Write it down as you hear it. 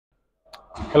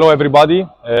Hello everybody,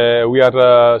 we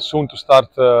are soon to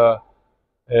start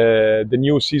the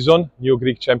new season, new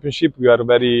Greek Championship. We are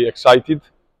very excited.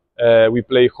 We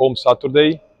play home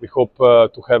Saturday. We hope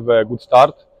to have a good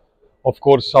start. Of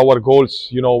course, our goals,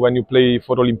 you know, when you play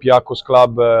for Olympiakos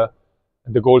club,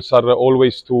 the goals are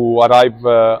always to arrive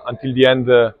until the end,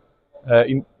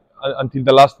 until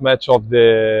the last match of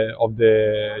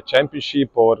the championship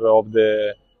or of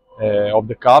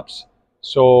the cups.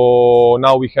 So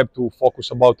now we have to focus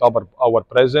about our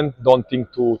present. Don't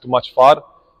think too much far.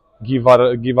 Give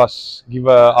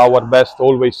our best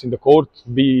always in the court.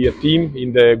 Be a team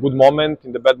in the good moment,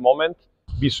 in the bad moment.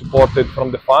 Be supported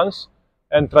from the fans,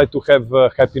 and try to have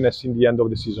happiness in the end of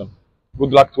the season.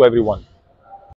 Good luck to everyone.